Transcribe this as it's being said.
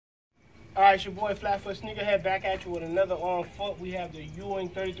Alright, it's your boy Flatfoot Sneakerhead back at you with another on foot. We have the Ewing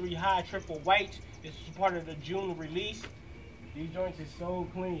 33 High Triple Whites. This is part of the June release. These joints is so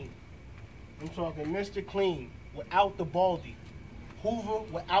clean. I'm talking Mr. Clean without the baldy. Hoover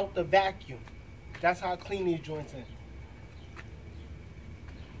without the vacuum. That's how clean these joints is.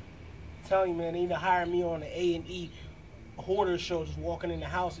 I'm telling you, man, they need to hire me on the A&E hoarder show, just walking in the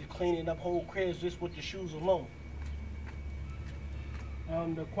house and cleaning up whole cribs just with the shoes alone.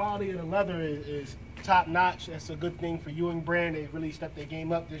 The quality of the leather is top notch. That's a good thing for Ewing brand. They really stepped their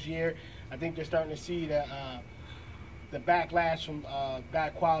game up this year. I think they're starting to see that the backlash from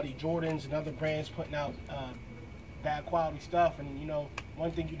bad quality Jordans and other brands putting out bad quality stuff. And you know,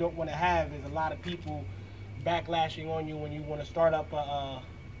 one thing you don't want to have is a lot of people backlashing on you when you want to start up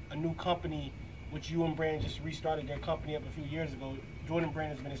a new company, which Ewing brand just restarted their company up a few years ago. Jordan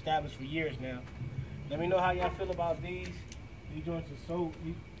brand has been established for years now. Let me know how y'all feel about these. These joints are so.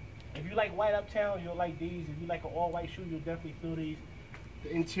 If you like white uptown, you'll like these. If you like an all white shoe, you'll definitely feel these.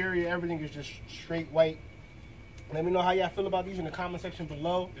 The interior, everything is just straight white. Let me know how y'all feel about these in the comment section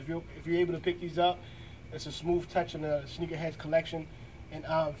below. If you're able to pick these up, it's a smooth touch in the Sneakerheads collection. And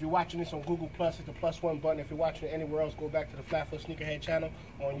if you're watching this on Google Plus, hit the +1 button. If you're watching it anywhere else, go back to the Flatfoot Sneakerhead channel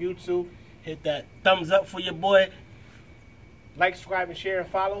on YouTube. Hit that thumbs up for your boy. Like, subscribe, and share, and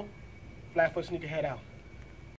follow. Flatfoot Sneakerhead out.